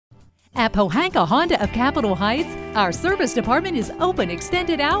At Pohanka Honda of Capitol Heights, our service department is open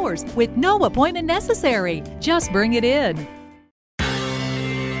extended hours with no appointment necessary. Just bring it in.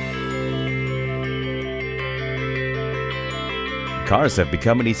 Cars have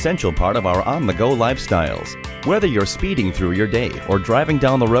become an essential part of our on-the-go lifestyles. Whether you're speeding through your day or driving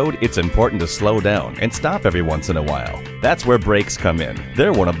down the road, it's important to slow down and stop every once in a while. That's where brakes come in.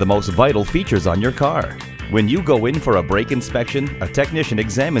 They're one of the most vital features on your car. When you go in for a brake inspection, a technician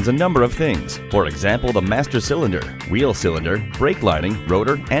examines a number of things. For example, the master cylinder, wheel cylinder, brake lining,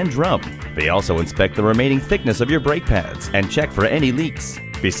 rotor, and drum. They also inspect the remaining thickness of your brake pads and check for any leaks.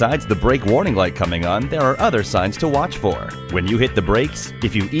 Besides the brake warning light coming on, there are other signs to watch for. When you hit the brakes,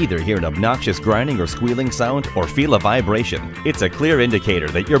 if you either hear an obnoxious grinding or squealing sound or feel a vibration, it's a clear indicator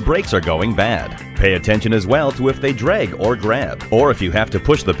that your brakes are going bad. Pay attention as well to if they drag or grab, or if you have to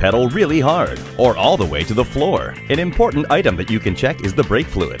push the pedal really hard, or all the way to the floor. An important item that you can check is the brake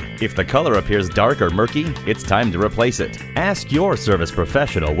fluid. If the color appears dark or murky, it's time to replace it. Ask your service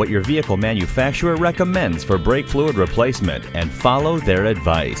professional what your vehicle manufacturer recommends for brake fluid replacement and follow their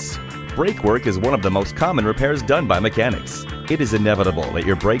advice. Brake work is one of the most common repairs done by mechanics. It is inevitable that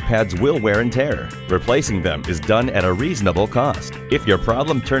your brake pads will wear and tear. Replacing them is done at a reasonable cost. If your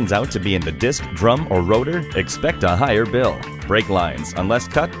problem turns out to be in the disc, drum, or rotor, expect a higher bill. Brake lines, unless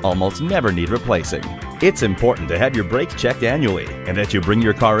cut, almost never need replacing. It's important to have your brakes checked annually and that you bring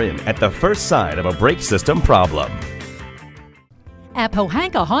your car in at the first sign of a brake system problem. At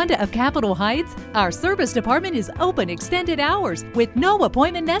Pohanka Honda of Capitol Heights, our service department is open extended hours with no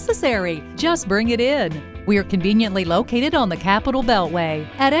appointment necessary. Just bring it in. We're conveniently located on the Capitol Beltway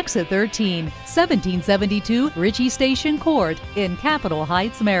at exit 13, 1772 Ritchie Station Court in Capitol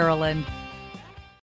Heights, Maryland.